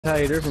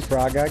Tater for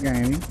Fry Guy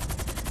Gaming,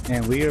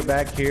 and we are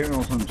back here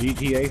on some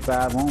GTA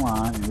 5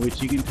 Online, in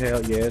which you can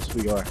tell, yes,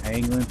 we are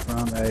angling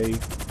from a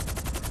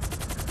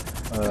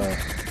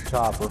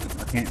chopper.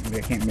 I can't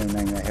remember the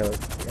name of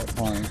that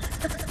plane.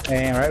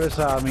 And right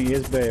beside me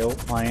is Belle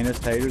playing as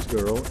Tater's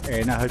girl,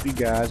 and I hope you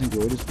guys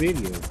enjoy this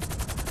video.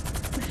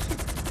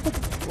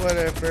 What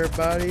up,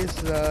 everybody?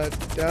 It's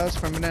Dallas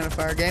from Banana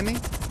Fire Gaming.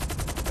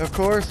 Of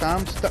course,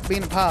 I'm stuck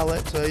being a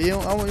pilot, so you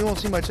won't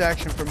see much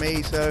action from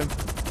me. So,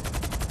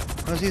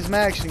 want to see some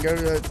action?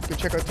 Go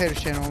check out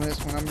Tater's channel on this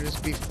one. I'm gonna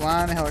just be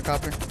flying a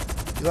helicopter.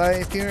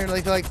 If you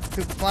really like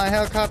flying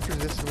helicopters,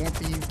 this is one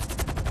for you.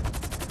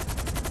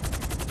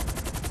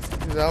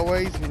 As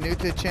always, if you're new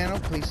to the channel,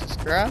 please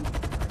subscribe.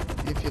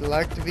 If you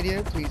like the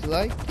video, please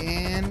like,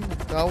 and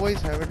as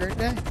always, have a great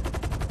day.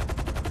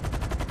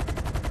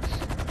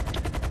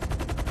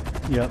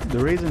 Yep, the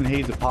reason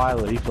he's a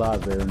pilot, he flies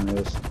better than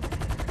this.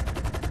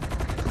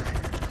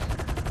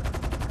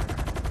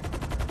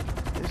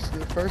 This is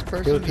the first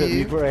person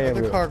view of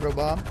the cargo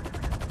bomb.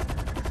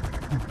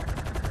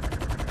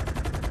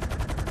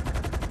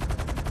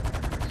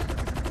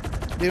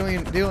 They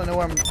don't know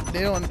where I'm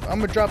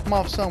gonna drop them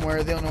off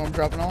somewhere. They don't know where I'm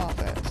dropping them off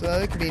at, so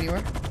it could be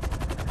anywhere.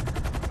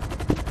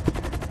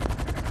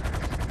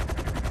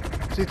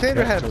 See,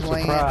 Tater had a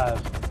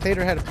plan.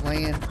 Tater had a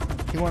plan.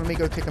 He wanted me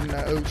to go take him to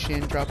the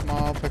ocean, drop him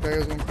off. Like I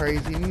was going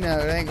crazy. No,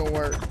 it ain't gonna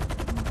work.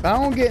 If I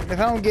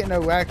don't get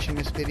no action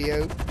in this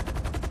video,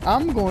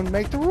 I'm going to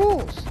make the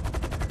rules.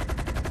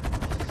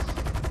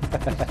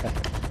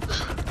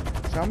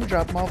 So I'm gonna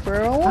drop him off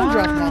where I want to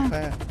drop him off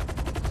at.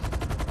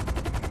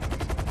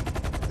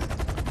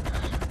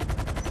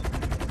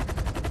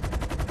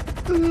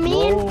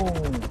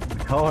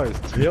 The car is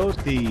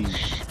filthy.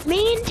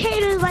 Me and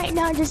Tater right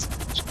now just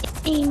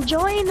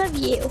enjoying the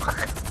view.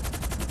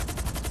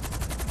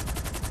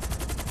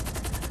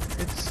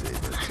 Let's see.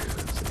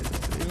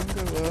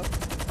 Go up.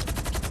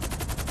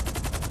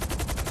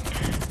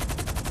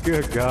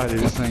 Good God,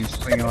 this thing's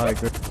swinging like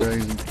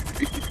crazy.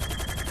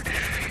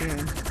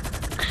 Yeah.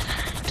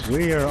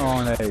 We are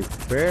on a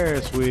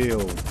Ferris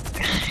wheel.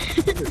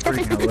 It's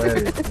freaking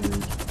hilarious,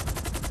 dude.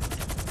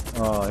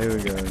 Oh, here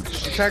we go. I'm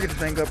trying to get the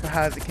thing up as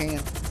high as it can.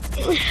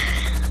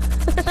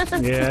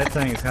 Yeah, that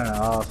thing is kind of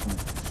awesome.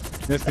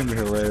 This can be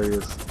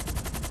hilarious.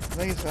 I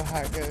think it's how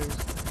high it goes.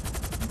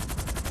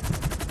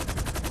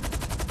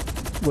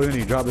 What do we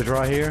need? Drop this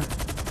right here?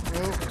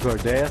 Nope. To our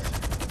death?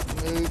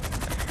 Nope.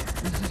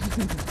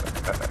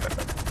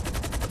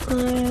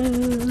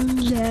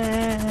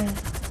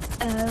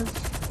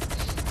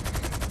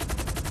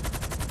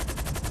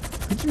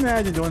 Could you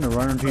imagine doing the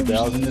Runner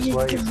 2000 this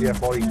way and see how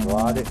far you can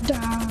glide it?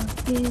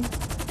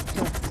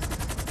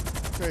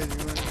 Crazy,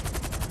 man.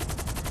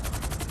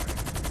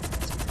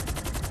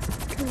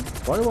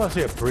 Why do I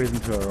see a prison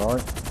to our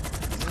right?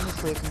 I'm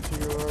just listening to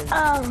your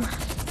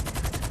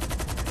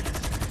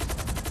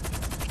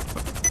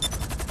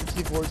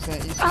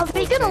Are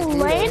we gonna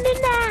land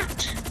in that?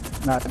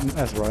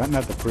 That's right,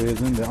 not the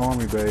prison, the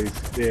army base.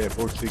 Yeah,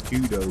 Fort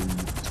Secudo.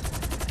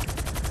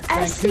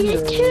 I see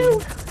it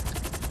too.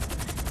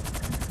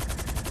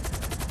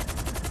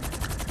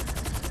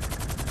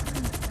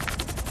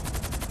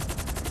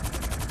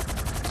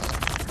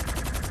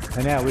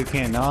 And now we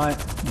cannot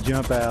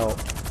jump out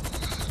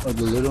of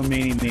the little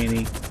mini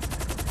dune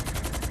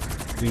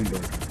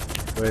buggy.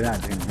 Well,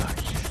 not dune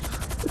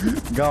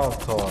buggy.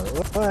 Golf cart.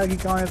 Why you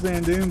calling this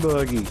thing dune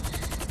buggy?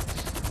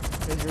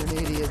 Because you're an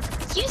idiot.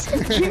 You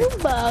said June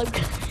bug.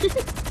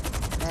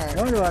 Alright.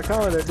 Why do I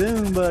call it a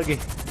dune buggy?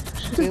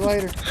 See you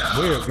later.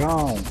 We're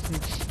gone.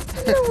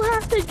 You don't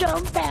have to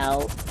jump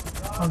out.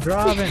 I'm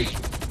driving.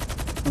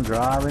 I'm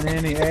driving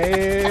in the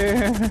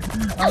air.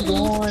 I'm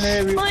going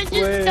everywhere. We're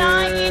just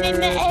dying in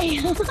the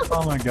air.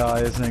 Oh my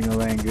God, this ain't gonna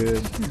land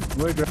good.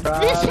 We're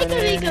driving This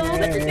ain't gonna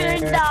be good. We're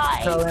gonna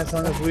die. Balance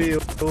on this wheel.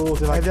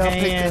 If I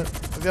can.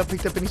 Have y'all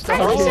picked up any Hey, stuff?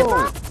 we Oh.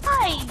 survived.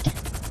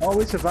 Oh,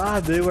 we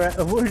survived, dude. We're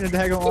in the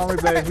daggone army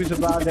base. We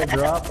survived that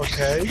drop,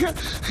 okay?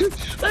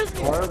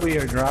 Or we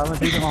are driving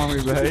through the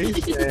army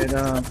base, and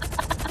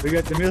we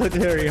got the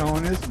military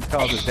on us. It's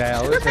called the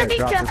Dallas. They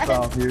dropped us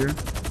off here.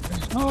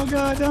 Oh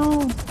God,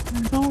 don't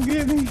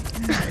get me.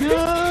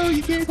 No,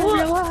 you can't take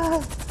me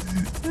alive.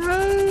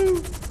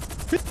 No,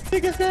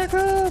 pick us back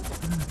up.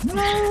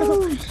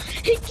 No.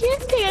 He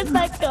can't pick us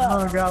back up.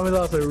 Oh God, we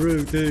lost a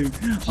root, dude.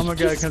 Oh my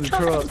God, come the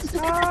truck.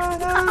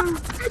 Oh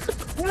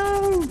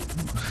no.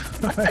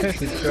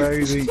 This is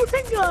crazy. Oh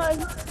my God.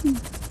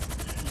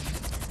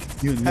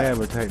 You'll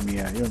never take me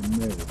out. You'll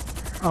never.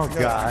 Oh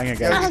God, I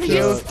got I'm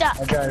it stuck.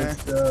 I got it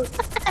stuck.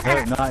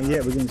 No, not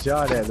yet. We're getting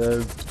shot at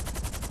though.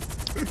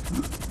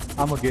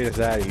 I'm gonna get us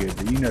out of here,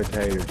 dude. You know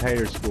Tater.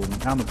 Tater's school.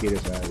 I'm gonna get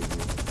us out of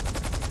here.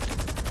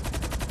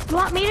 You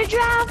want me to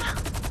drive?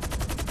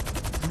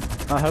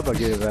 I hope I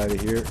get us out of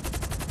here.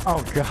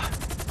 Oh God.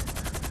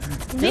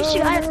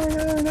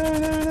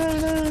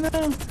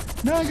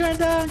 No, I'm gonna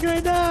die. I'm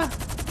gonna die.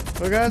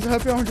 Well, guys, I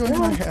hope y'all enjoyed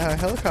my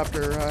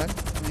helicopter ride. I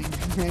mean,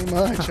 ain't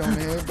much on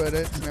here, but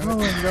it's Oh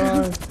my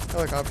God.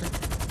 helicopter.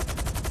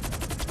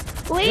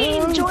 We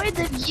enjoyed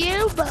the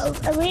view,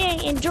 but we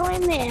ain't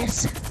enjoying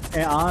this.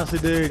 And honestly,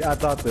 dude, I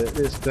thought that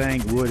this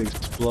thing would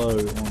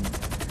explode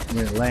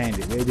when it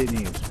landed. It didn't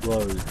even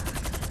explode.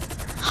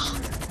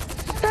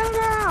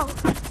 No.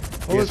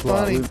 It was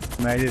funny.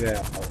 We made it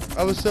out.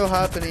 I was so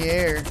high up in the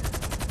air.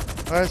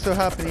 I was so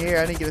high up in the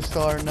air, I didn't get a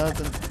star or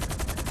nothing.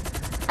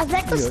 I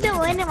think we're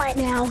still in it right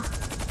now.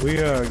 We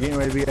are getting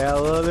ready to be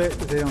out of it.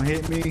 If they don't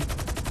hit me.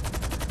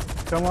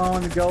 Come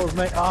on, the goals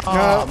make. Oh,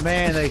 no.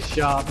 Man, they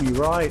shot me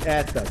right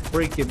at the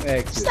freaking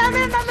exit.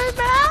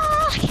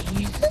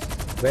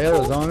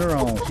 Bella's on her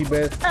own. She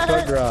better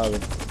start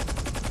driving.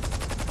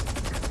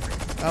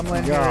 I'm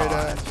landing here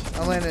at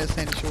I'm landing at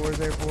Sandy Shores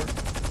Airport.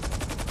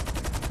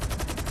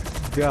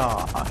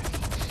 Gosh.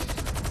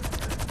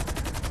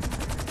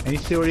 And you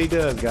see what he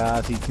does,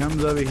 guys. He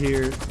comes over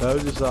here,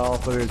 throws us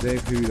off with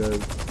his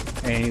kudos,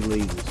 and he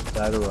leaves us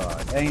without a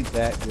ride. Ain't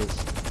that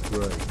just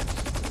great?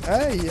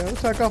 Hey, yo,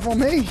 tuck off on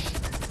me.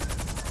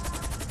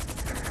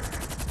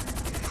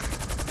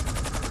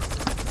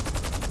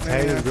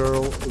 Hey, the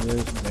girl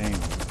is down.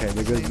 Okay,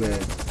 there goes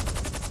bed.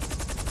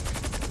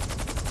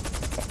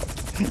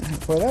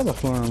 Well, that was a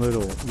fun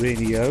little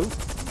video.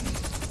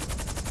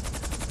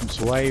 I'm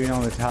slaving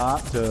on the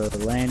top to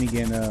landing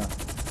in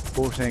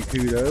Fort St.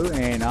 Cudo,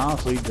 and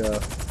honestly, the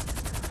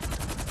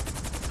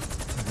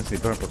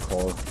bumper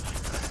car,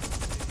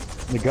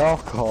 the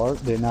golf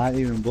cart did not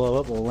even blow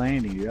up on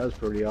landing. That was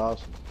pretty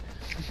awesome.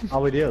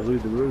 All we did was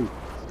lose the roof.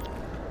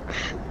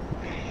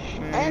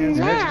 And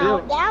now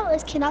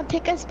Dallas cannot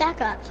pick us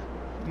back up.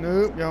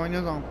 Nope, going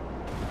his own.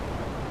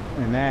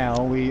 And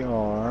now we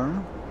are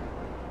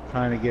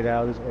trying to get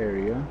out of this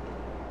area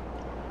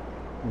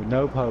with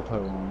no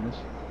po-po on us,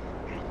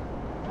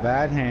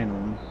 bad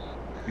handling,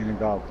 and a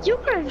golf cart. You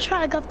were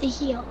trying to go up the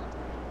hill.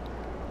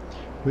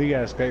 We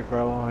gotta escape for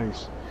our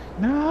lives.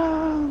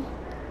 No!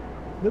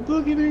 The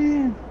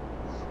boogeyman!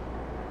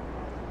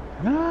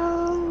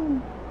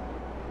 No!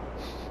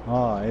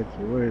 Oh,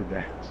 where is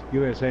that?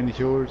 You at Sandy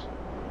Shores?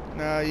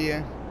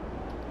 Yeah.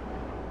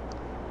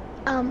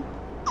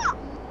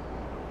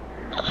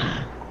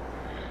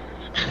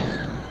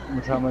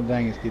 What time of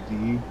dang is get to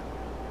you?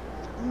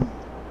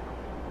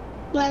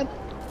 Like,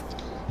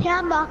 yeah,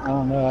 I'm back. I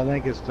don't know, I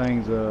think this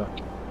thing's,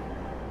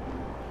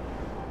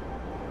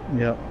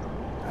 yep.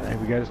 I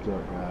think we gotta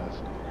start,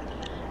 guys.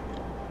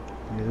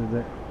 This is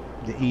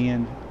the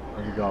end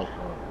of the golf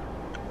cart.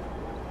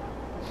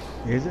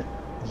 Is it?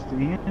 Is it the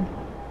end?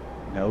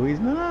 No, he's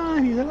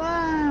not. He's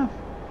alive.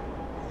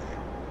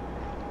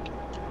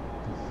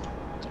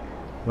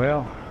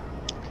 Well,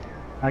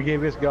 I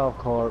gave this golf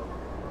cart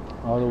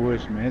all the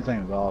wish, man. This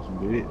thing was awesome,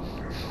 dude.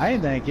 I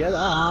didn't think it.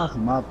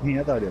 In my opinion,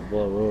 I thought it'd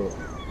blow up.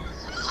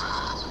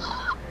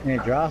 And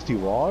it drops through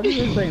water.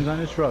 This thing's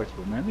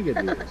indestructible, man. Look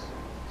at this.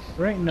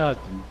 There ain't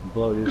nothing to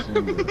blow this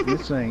thing up.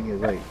 This thing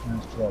is like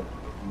indestructible.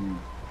 Man.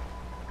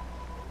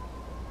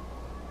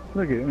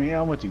 Look at it. I mean,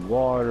 I went through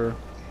water.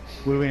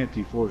 We went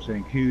through Fort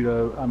St.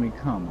 Cudo. I mean,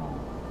 come on.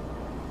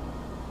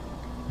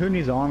 Who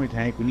needs an army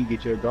tank when you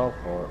get your golf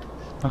cart?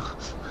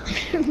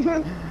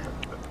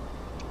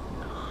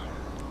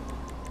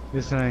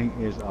 This thing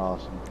is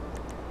awesome.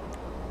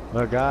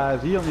 But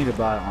guys, you don't need to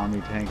buy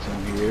army tanks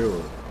on here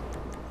or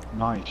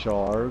night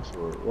sharks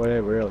or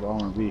whatever else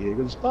armored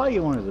vehicle. Just buy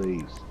you one of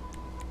these.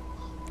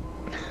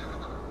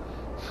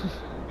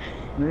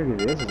 Look at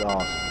this. This is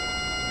awesome.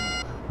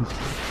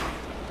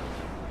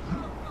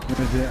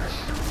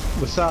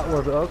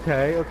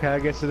 Okay, I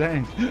guess it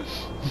ain't.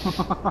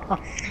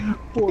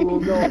 Poor little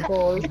golf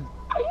cart.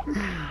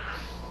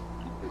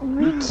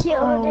 We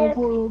killed it.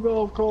 Poor little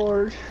golf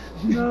cart.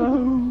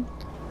 No.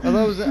 I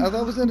thought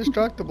it was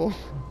indestructible.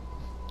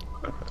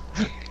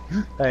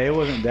 Hey, it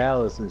wasn't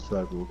Dallas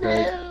indestructible,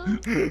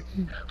 okay?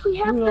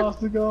 We lost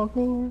the golf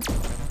cart.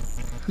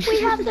 We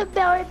have to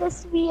bury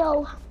this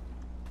wheel.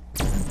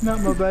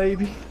 Not my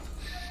baby.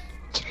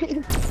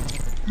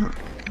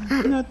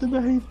 Not the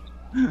baby.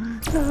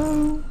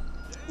 No.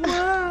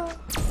 Wow.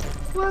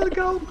 Why the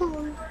golf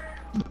cart?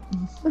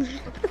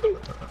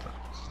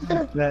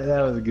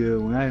 that was a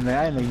good one. I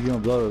didn't think you were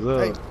gonna blow us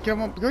up. Hey,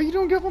 come on, girl, you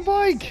don't get on my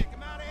bike.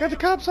 Got the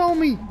cops on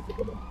me.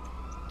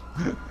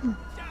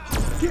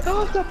 Get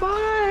off the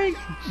bike!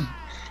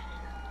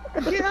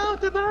 Get off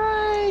the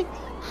bike!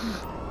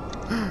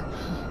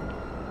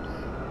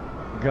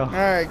 Go.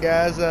 Alright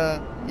guys,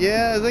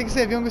 yeah, like I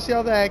said, if you want to see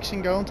all the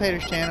action, go on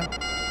Tater's channel.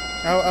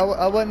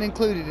 I wasn't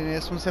included in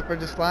this one except for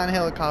just flying a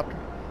helicopter.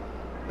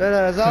 But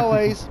as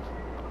always,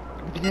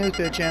 if you're new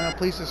to the channel,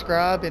 please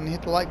subscribe and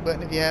hit the like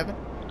button if you haven't.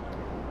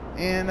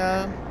 And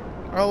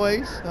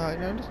always,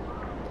 just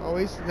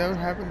always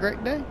have a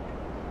great day.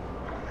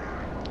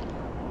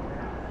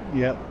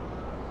 Yep.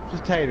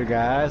 Just Tater,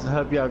 guys. I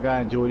hope y'all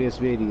guys enjoyed this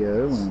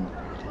video, and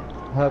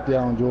I hope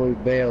y'all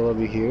enjoyed Belle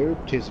over here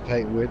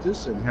participating with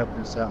us and helping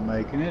us out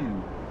making it.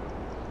 And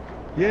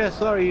yeah,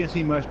 sorry you didn't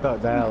see much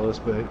about Dallas,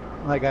 but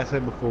like I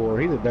said before,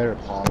 he's a better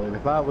pilot.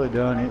 If I would have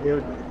done it,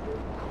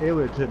 it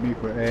would have took me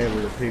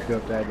forever to pick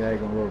up that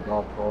daggone little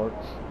golf cart.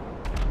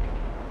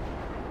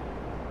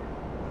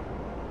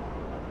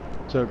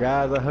 So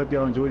guys, I hope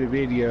y'all enjoyed the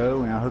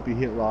video, and I hope you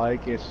hit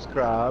like and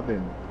subscribe.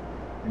 And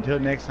until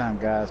next time,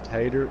 guys,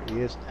 Tater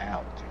is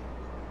out.